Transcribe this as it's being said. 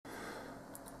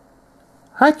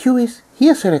Hi Chewies,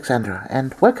 here's Alexandra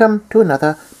and welcome to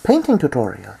another painting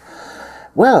tutorial.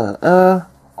 Well,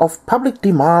 of public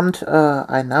demand,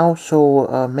 I now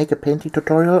make a painting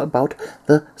tutorial about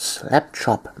the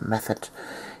Slapchop method.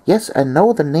 Yes, I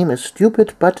know the name is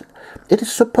stupid, but it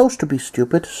is supposed to be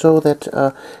stupid so that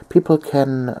people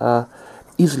can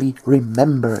easily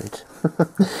remember it.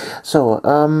 So,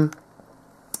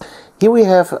 here we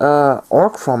have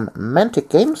Orc from Mantic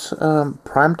Games,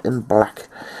 primed in black.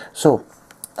 So,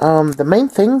 the main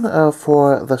thing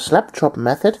for the Slapchop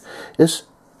method is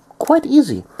quite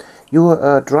easy. You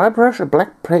dry brush a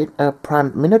black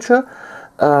primed miniature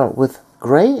with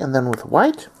grey and then with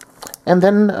white, and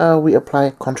then we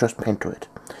apply contrast paint to it.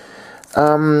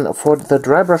 For the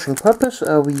dry brushing purpose,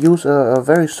 we use a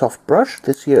very soft brush.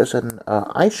 This here is an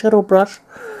eyeshadow brush.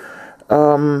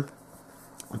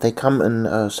 They come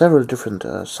in several different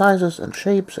sizes and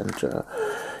shapes, and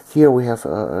here we have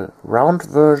a round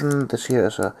version. This here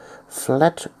is a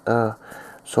flat,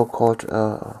 so-called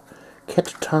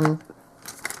cat tongue.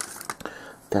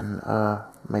 Then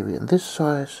maybe in this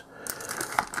size.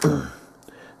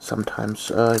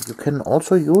 Sometimes you can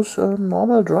also use a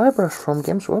normal dry brush from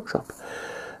Games Workshop.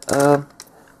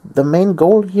 The main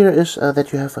goal here is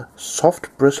that you have a soft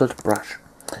bristled brush.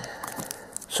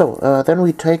 So then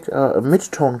we take a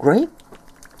mid-tone gray,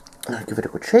 give it a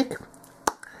good shake,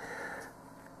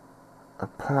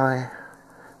 apply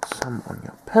some on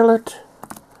your palette,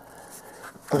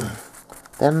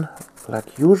 then,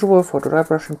 like usual for dry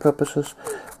brushing purposes,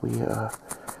 we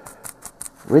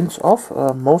rinse off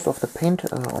most of the paint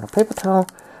on a paper towel,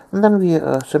 and then we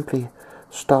simply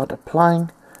start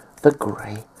applying the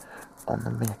gray on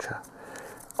the miniature.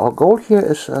 Our goal here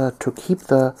is to keep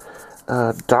the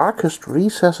darkest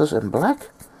recesses in black,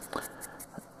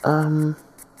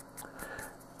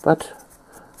 but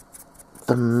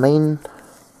the main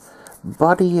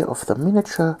body of the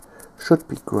miniature should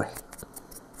be gray.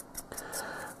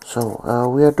 So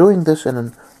we are doing this in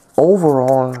an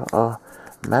overall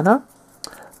manner,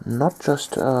 not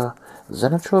just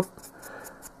zenithal.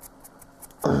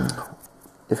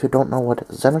 If you don't know what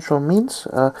zenithal means,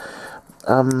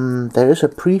 there is a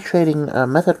pre-shading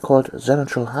method called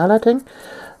zenithal highlighting,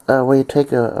 where you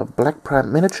take a black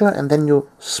primed miniature and then you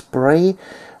spray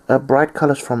bright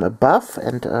colors from above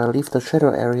and leave the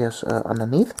shadow areas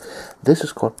underneath. This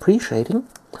is called pre-shading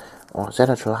or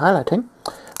zenithal highlighting,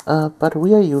 but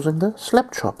we are using the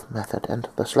Slapchop method, and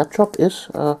the Slapchop is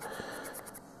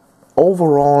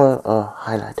overall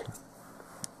highlighting.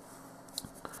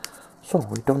 So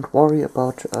we don't worry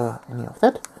about any of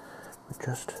that, we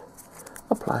just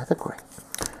apply the gray,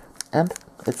 and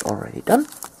it's already done.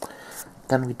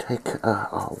 Then we take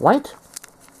our white.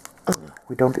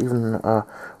 We don't even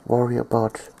worry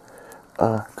about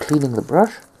cleaning the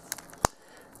brush.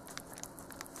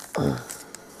 Put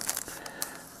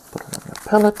it on your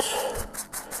palette,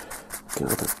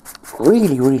 give it a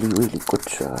really good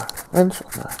rinse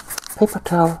on the paper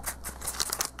towel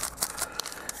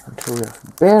until we have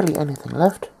barely anything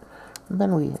left, and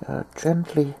then we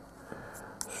gently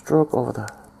stroke over the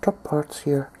top parts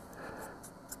here,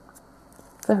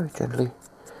 very gently.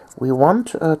 We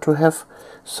want to have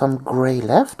some gray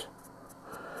left,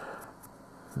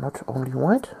 not only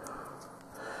white,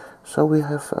 so we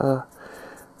have a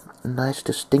nice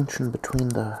distinction between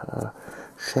the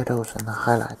shadows and the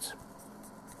highlights.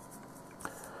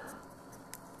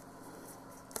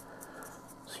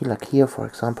 See, like here, for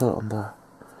example, on the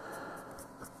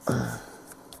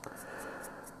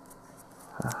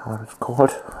how it's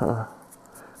called,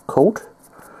 coat.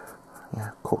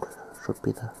 Yeah, coat should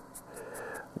be the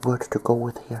word to go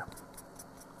with here.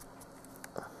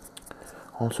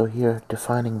 Also here,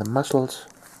 defining the muscles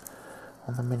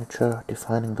on the miniature,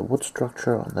 defining the wood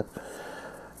structure on the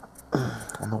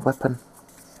weapon.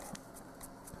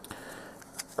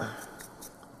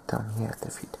 Down here at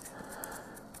the feet.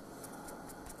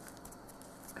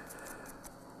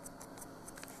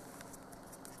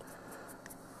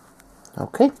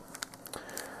 Okay.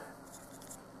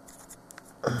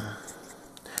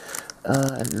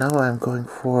 And now I'm going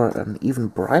for an even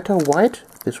brighter white.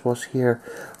 This was here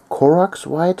Korax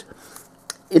white.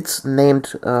 It's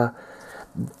named,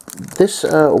 this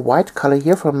white color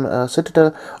here from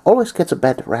Citadel always gets a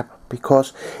bad rap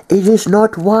because it is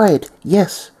not white.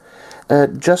 Yes,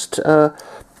 just cut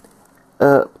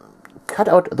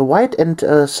out the white and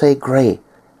say gray.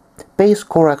 Base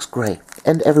Korax gray,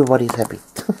 and everybody's happy.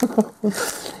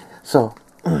 So,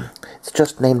 it's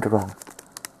just named wrong.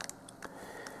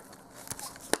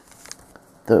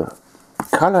 The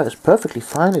color is perfectly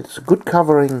fine, it's a good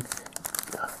covering,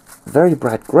 very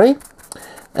bright gray,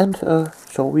 and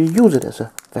so we use it as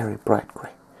a very bright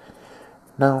gray.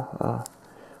 now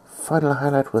final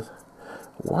highlight with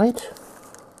white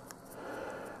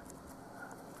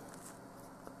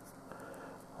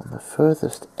on the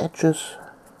furthest edges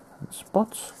and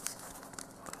spots.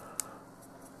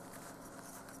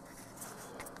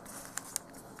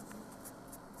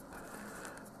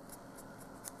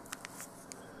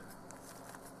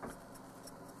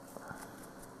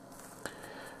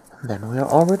 And then we are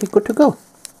already good to go.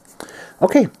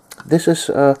 Okay, this is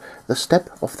the step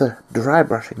of the dry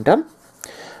brushing done.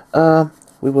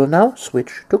 We will now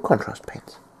switch to contrast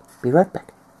paints. Be right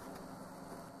back.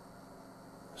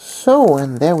 So,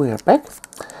 and there we are back.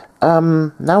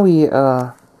 Now we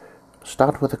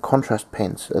start with the contrast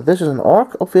paints. This is an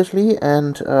orc, obviously,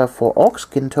 and for orc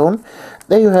skin tone,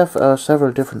 there you have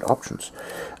several different options.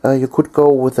 You could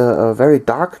go with a very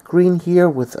dark green here,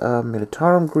 with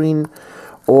Militarum green,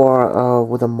 or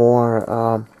with a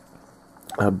more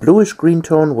bluish green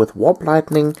tone with Warp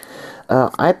Lightning.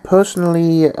 I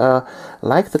personally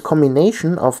like the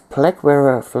combination of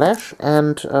Plaguewearer Flash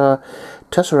and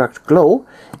Tesseract Glow.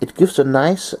 It gives a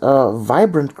nice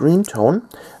vibrant green tone.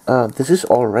 This is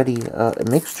already a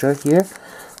mixture here.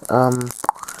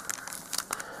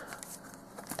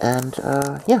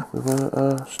 Yeah, we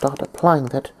will start applying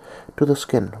that to the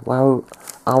skin. Why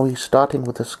are we starting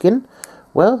with the skin?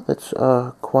 Well, that's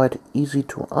quite easy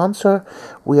to answer.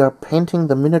 We are painting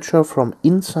the miniature from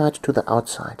inside to the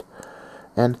outside.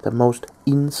 And the most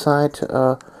inside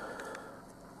thing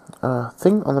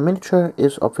on the miniature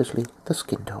is obviously the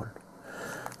skin tone.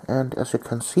 And as you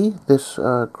can see, this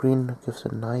green gives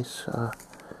a nice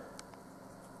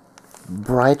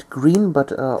bright green,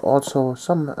 but also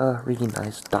some really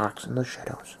nice darks in the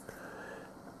shadows.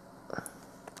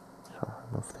 So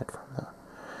remove that from the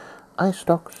eye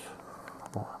stalks.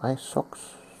 Or eye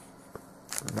socks.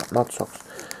 Not socks.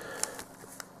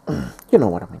 You know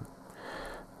what I mean.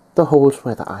 The holes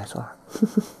where the eyes are.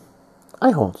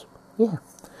 Eye holes. Yeah.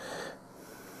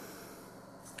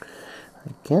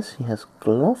 I guess he has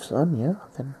gloves on, yeah.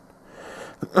 Then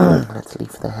let's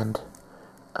leave the hand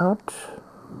out.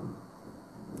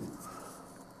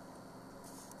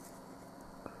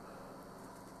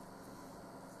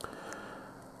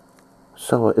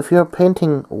 So if you're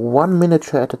painting one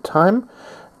miniature at a time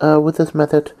with this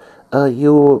method,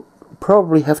 you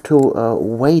probably have to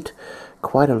wait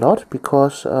quite a lot,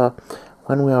 because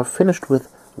when we are finished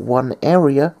with one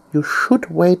area, you should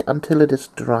wait until it is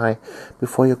dry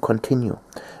before you continue.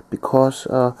 Because,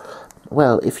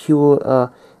 well, if you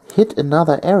hit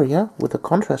another area with a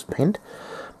contrast paint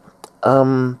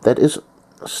that is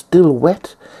still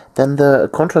wet, then the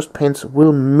contrast paints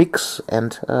will mix,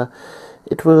 and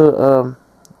it will,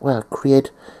 well,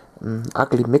 create an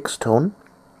ugly mixed tone,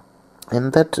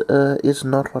 and that is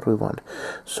not what we want.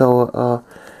 So,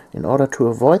 in order to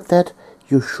avoid that,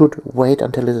 you should wait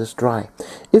until it is dry.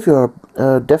 If you're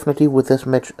definitely with this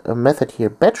method here,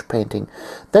 batch painting,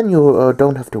 then you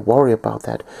don't have to worry about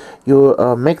that. You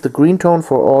make the green tone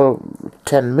for all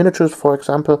 10 miniatures, for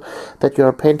example, that you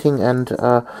are painting, and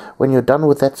when you're done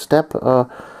with that step,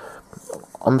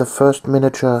 on the first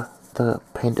miniature, the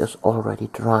paint is already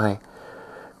dry.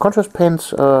 Contrast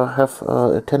paints have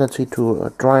a tendency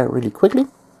to dry really quickly,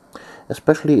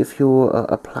 especially if you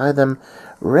apply them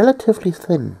relatively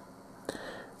thin.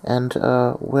 And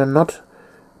we're not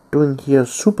doing here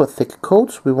super thick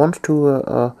coats. We want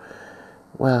to,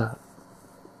 well,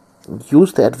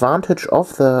 use the advantage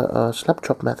of the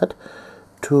Slapchop method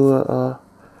to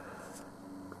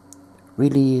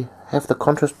really have the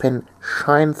contrast paint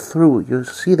shine through. You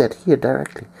see that here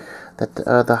directly, that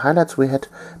the highlights we had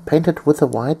painted with the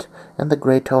white and the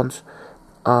gray tones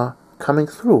are coming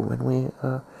through when we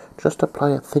just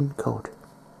apply a thin coat.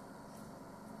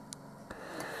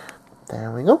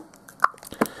 There we go.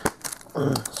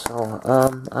 So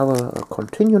I will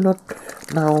continue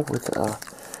now with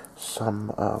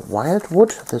some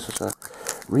wildwood. This is a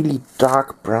really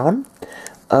dark brown.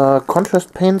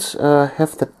 Contrast paints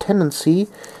have the tendency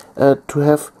to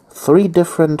have three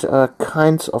different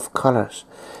kinds of colors.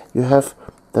 You have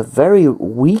the very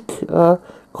weak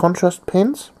contrast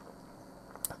paints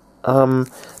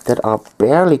that are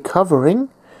barely covering.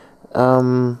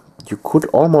 You could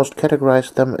almost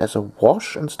categorize them as a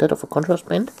wash instead of a contrast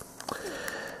paint.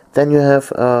 Then you have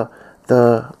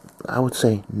the, I would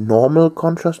say, normal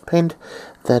contrast paint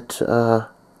that,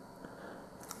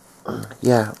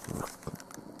 yeah,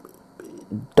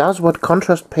 does what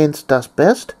contrast paints does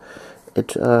best.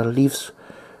 It leaves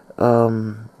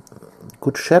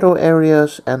good shadow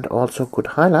areas and also good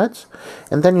highlights.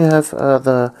 And then you have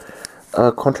the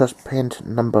contrast paint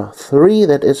number 3,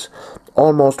 that is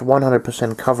almost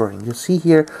 100% covering. You see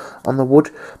here on the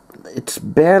wood, it's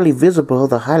barely visible,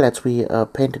 the highlights we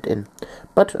painted in.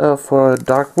 But for a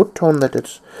dark wood tone,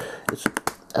 it's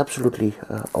absolutely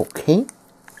okay.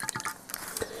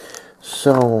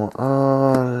 So,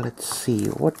 let's see,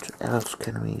 what else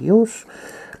can we use?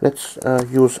 Let's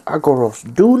use Agoros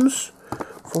Dunes,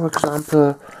 for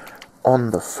example,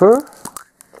 on the fur,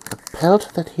 the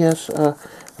pelt that he has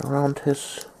around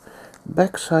his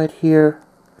backside here.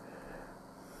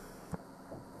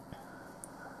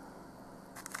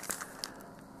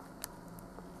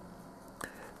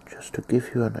 Just to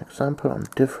give you an example on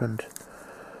different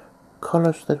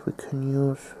colors that we can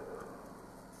use.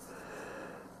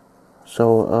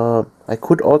 So I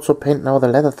could also paint now the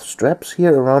leather straps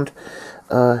here around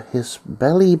his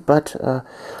belly, but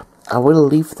I will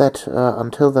leave that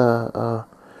until the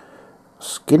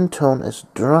skin tone is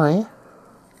dry,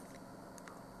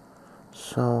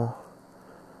 so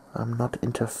I'm not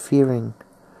interfering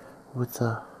with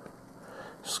the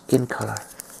skin color.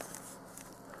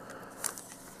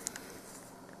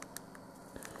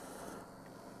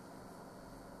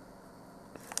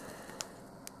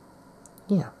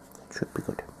 Yeah, it should be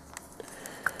good.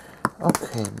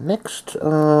 Okay, next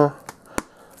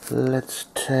let's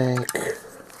take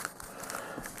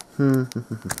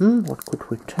what could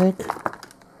we take?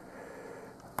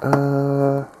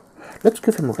 Let's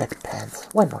give him red pants.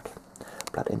 Why not?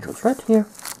 Blood Angels Red here.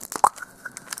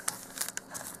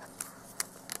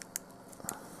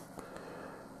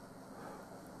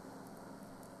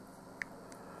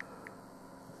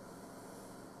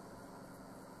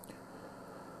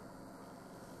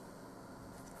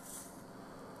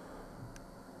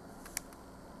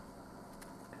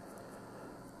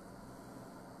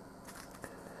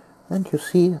 And you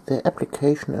see the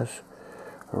application is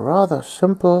rather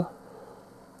simple,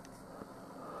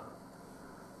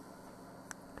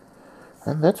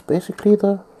 and that's basically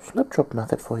the Slapchop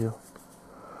method for you.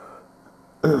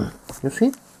 You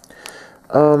see?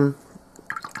 The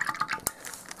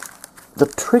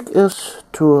trick is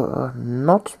to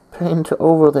not paint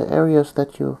over the areas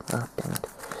that you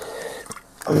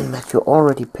that you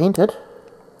already painted.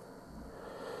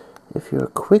 If you're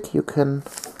quick, you can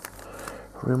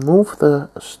remove the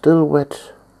still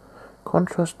wet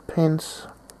contrast paints.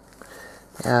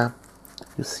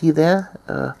 You see there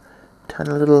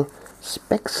tiny little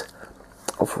specks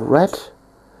of red.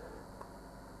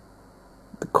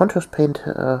 The contrast paint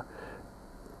has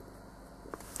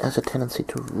a tendency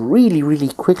to really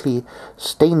quickly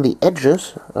stain the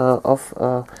edges of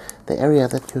the area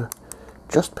that you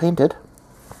just painted.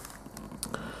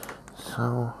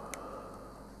 So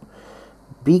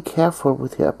be careful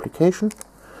with your application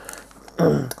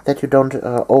that you don't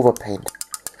overpaint.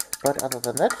 But other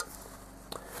than that,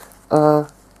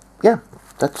 yeah,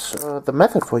 that's the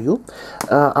method for you.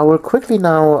 I will quickly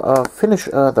now finish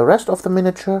the rest of the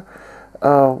miniature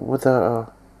with well,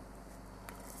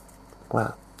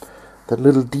 the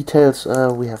little details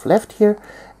we have left here,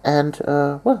 and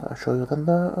well, I'll show you then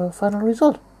the final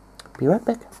result. Be right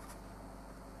back.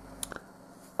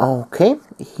 Okay,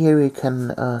 here we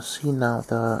can see now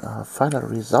the final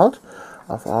result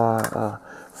of our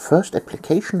first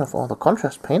application of all the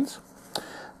contrast paints.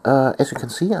 As you can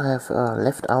see, I have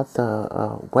left out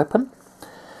the weapon.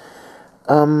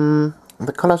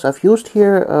 The colors I've used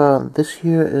here, this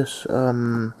here is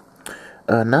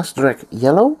Nasdrak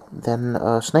yellow, then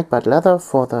snakebite leather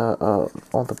for the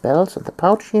all the belts and the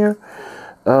pouch here,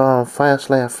 Fire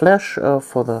Slayer flesh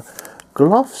for the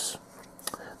gloves,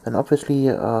 then obviously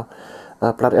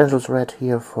Blood Angels red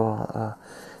here for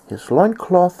his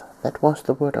loincloth. That was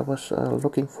the word I was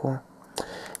looking for.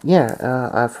 Yeah,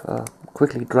 I've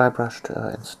quickly dry brushed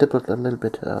and stippled a little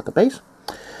bit the base.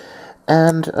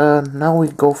 And now we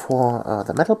go for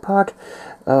the metal part.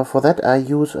 For that I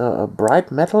use a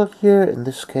bright metal here, in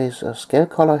this case a scale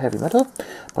color heavy metal,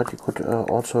 but you could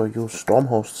also use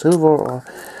Stormhost silver or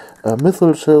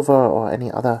Mithril silver or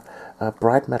any other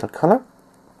bright metal color.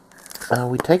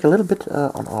 We take a little bit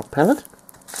on our palette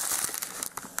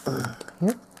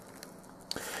here,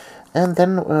 and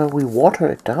then we water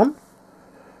it down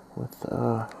with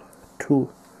 2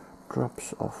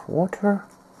 drops of water.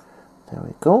 There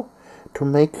we go, to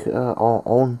make our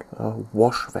own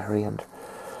wash variant.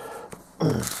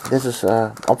 This is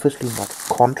obviously not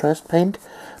contrast paint,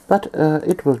 but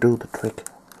it will do the trick.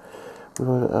 We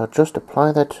will just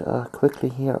apply that quickly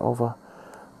here over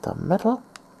the metal,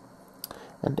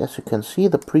 and as you can see,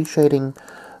 the pre-shading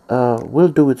will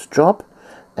do its job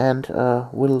and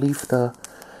will leave the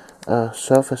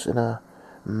surface in a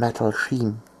metal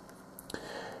sheen.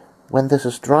 When this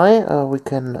is dry, we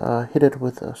can hit it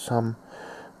with some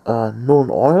Nuln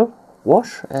oil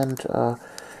wash, and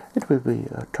it will be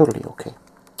totally okay.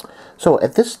 So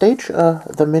at this stage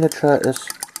the miniature is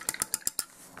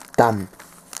done.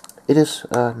 It is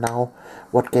now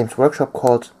what Games Workshop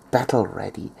calls battle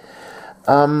ready.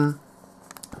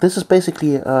 This is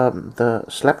basically the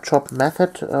Slapchop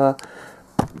method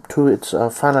to its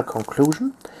final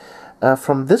conclusion.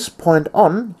 From this point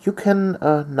on, you can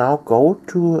now go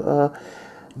to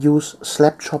use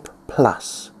Slapchop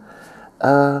Plus.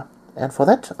 And for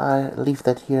that, I leave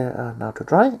that here now to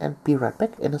dry and be right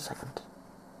back in a second.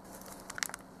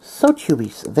 So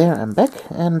tubies, there I'm back,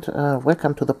 and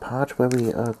welcome to the part where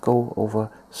we go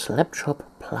over Slapchop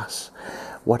Plus.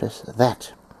 What is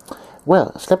that?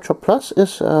 Well, Slapchop Plus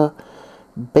is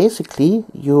basically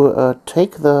you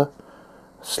take the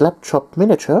Slapchop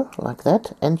miniature like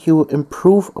that and you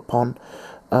improve upon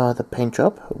the paint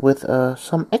job with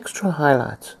some extra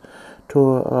highlights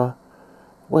to,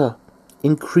 well,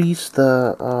 increase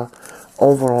the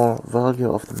overall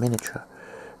value of the miniature.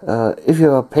 If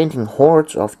you're painting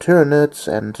hordes of Tyranids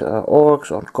and orcs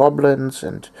or goblins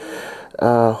and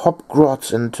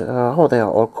hobgrots and how they are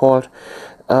all called,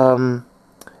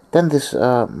 then this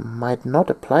might not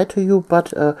apply to you,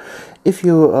 but if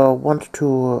you want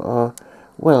to,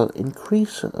 well,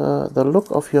 increase the look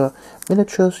of your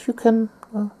miniatures, you can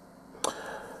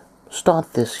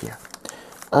start this here.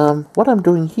 What I'm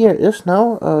doing here is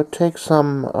now take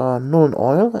some Nuln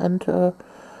Oil and,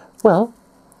 well,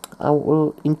 I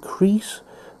will increase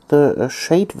the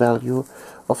shade value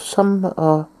of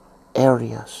some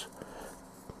areas.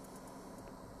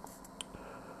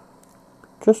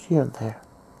 Just here and there.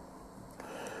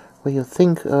 Where you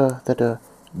think that a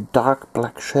dark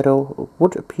black shadow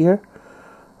would appear.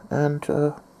 And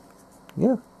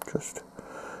yeah, just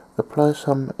apply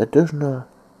some additional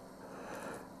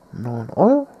Nuln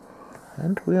Oil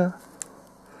and we are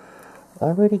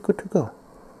already good to go.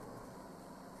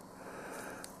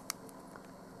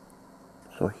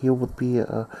 So here would be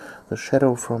the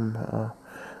shadow from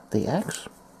the axe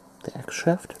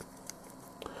shaft.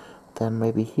 Then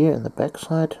maybe here in the back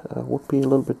side would be a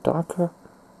little bit darker.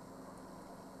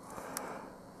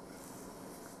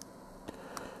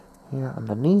 Here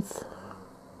underneath.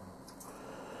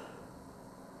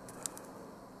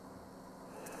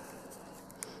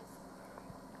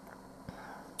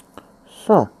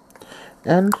 So,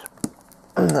 and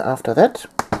after that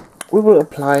we will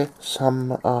apply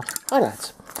some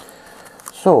highlights.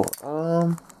 So,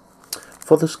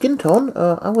 for the skin tone,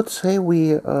 I would say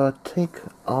we take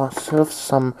ourselves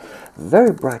some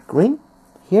very bright green.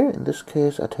 Here, in this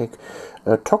case, I take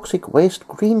Toxic Waste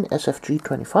Green SFG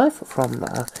 25 from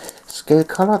Scale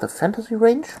Color, the Fantasy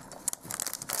range.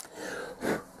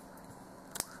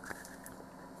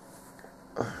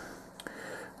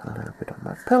 A little bit on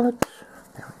my palette.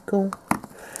 There we go.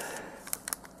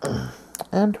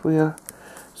 And we are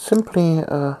simply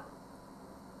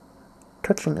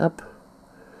touching up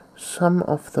some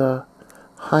of the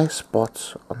high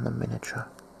spots on the miniature.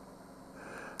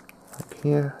 Like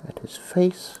here at his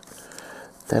face,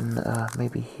 then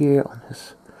maybe here on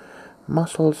his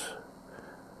muscles,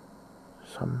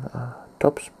 some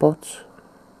top spots.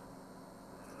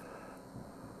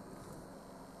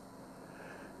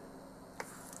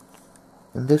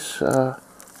 In this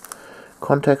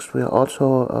context, we are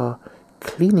also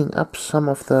cleaning up some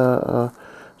of the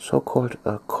so-called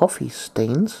coffee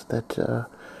stains that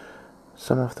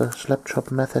some of the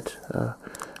Slapchop method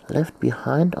left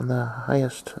behind on the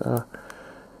highest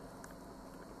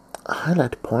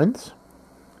highlight points,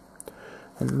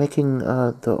 and making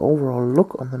the overall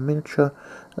look on the miniature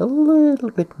a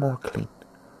little bit more clean.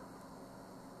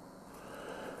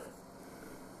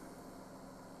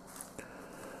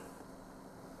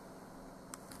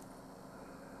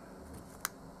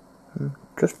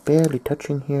 Just barely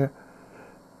touching here,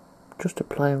 just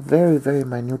applying very, very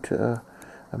minute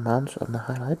amounts on the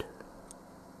highlight.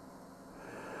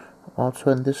 Also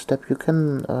in this step you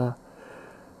can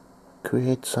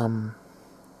create some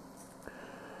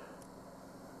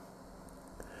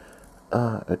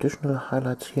additional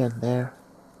highlights here and there.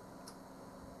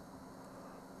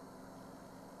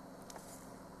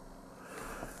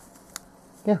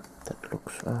 Yeah, that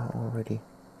looks already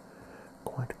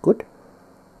quite good.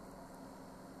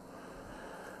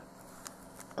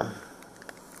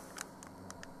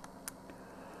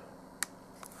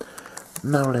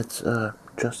 Now let's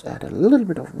just add a little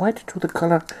bit of white to the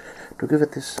color to give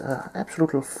it this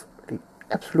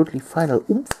absolutely final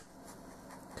oomph.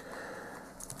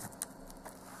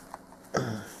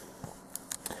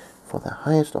 For the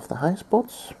highest of the high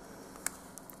spots.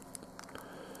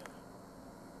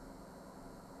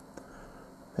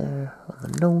 There on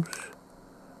the nose,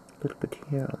 A little bit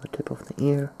here on the tip of the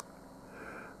ear,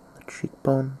 the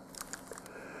cheekbone,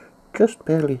 just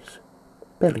barely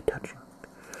touching.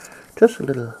 Just a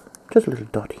little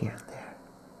dot here and there.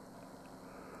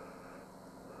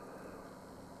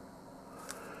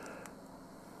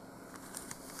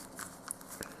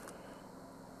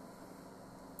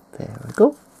 There we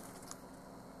go.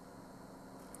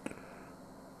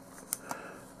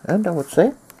 And I would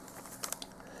say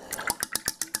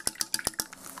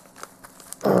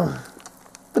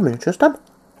the miniature's done.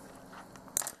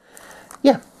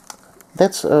 Yeah,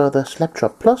 that's the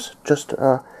Slapchop Plus, just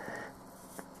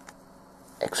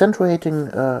accentuating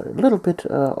a little bit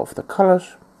of the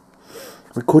colors.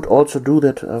 We could also do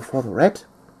that for the red,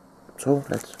 so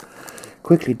let's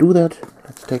quickly do that.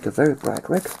 Let's take a very bright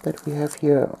red that we have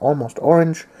here, almost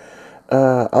orange,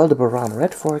 Aldebaran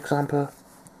red, for example.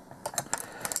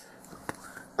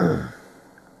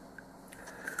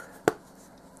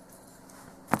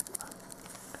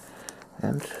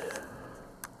 And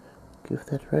give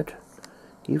that red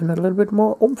even a little bit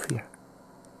more oomph here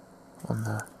on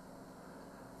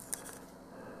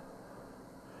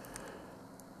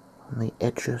the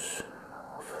edges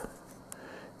of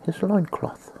his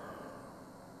loincloth.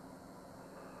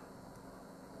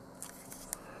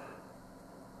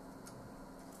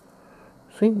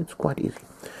 See, it's quite easy.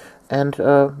 And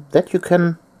that you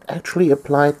can actually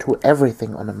apply to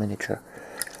everything on a miniature.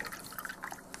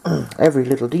 Every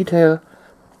little detail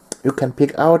you can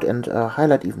pick out and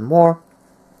highlight even more,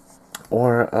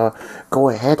 or go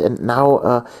ahead and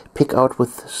now pick out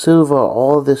with silver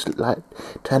all this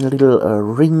tiny little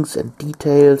rings and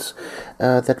details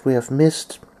that we have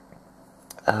missed.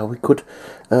 We could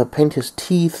paint his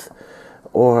teeth,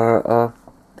 or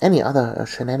any other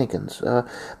shenanigans. The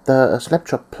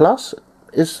Slapchop Plus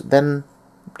is then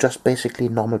just basically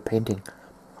normal painting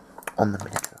on the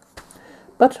miniature.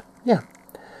 But yeah,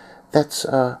 that's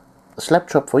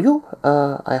Slapchop for you.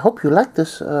 I hope you like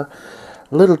this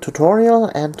little tutorial,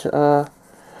 and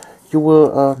you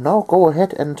will now go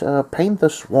ahead and paint the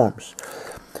swarms.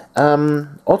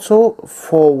 Also,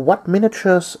 for what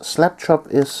miniatures Slapchop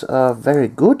is very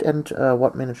good and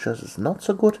what miniatures is not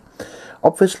so good.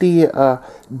 Obviously,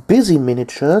 busy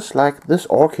miniatures like this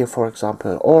orc here, for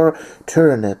example, or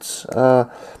Tyranids,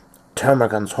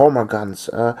 Termagants, Hormagants,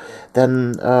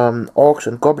 then orcs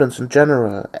and goblins in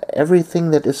general. Everything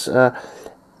that is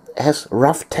has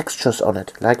rough textures on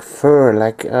it, like fur,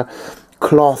 like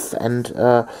cloth, and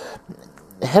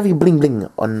heavy bling bling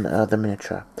on the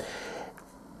miniature.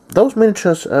 Those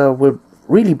miniatures will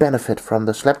really benefit from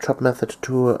the Slapchop method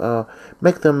to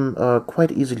make them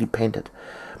quite easily painted.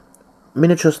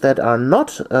 Miniatures that are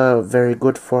not very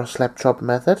good for Slapchop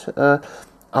method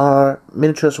are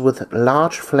miniatures with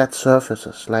large flat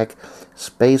surfaces, like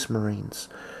Space Marines,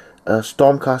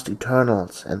 Stormcast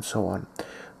Eternals, and so on.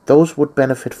 Those would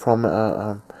benefit from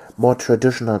a more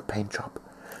traditional paint job.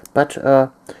 But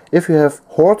if you have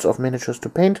hordes of miniatures to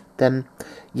paint, then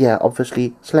yeah,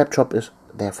 obviously Slapchop is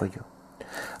there for you.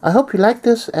 I hope you like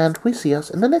this, and we see us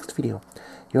in the next video.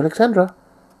 You're Alexandra.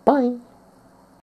 Bye!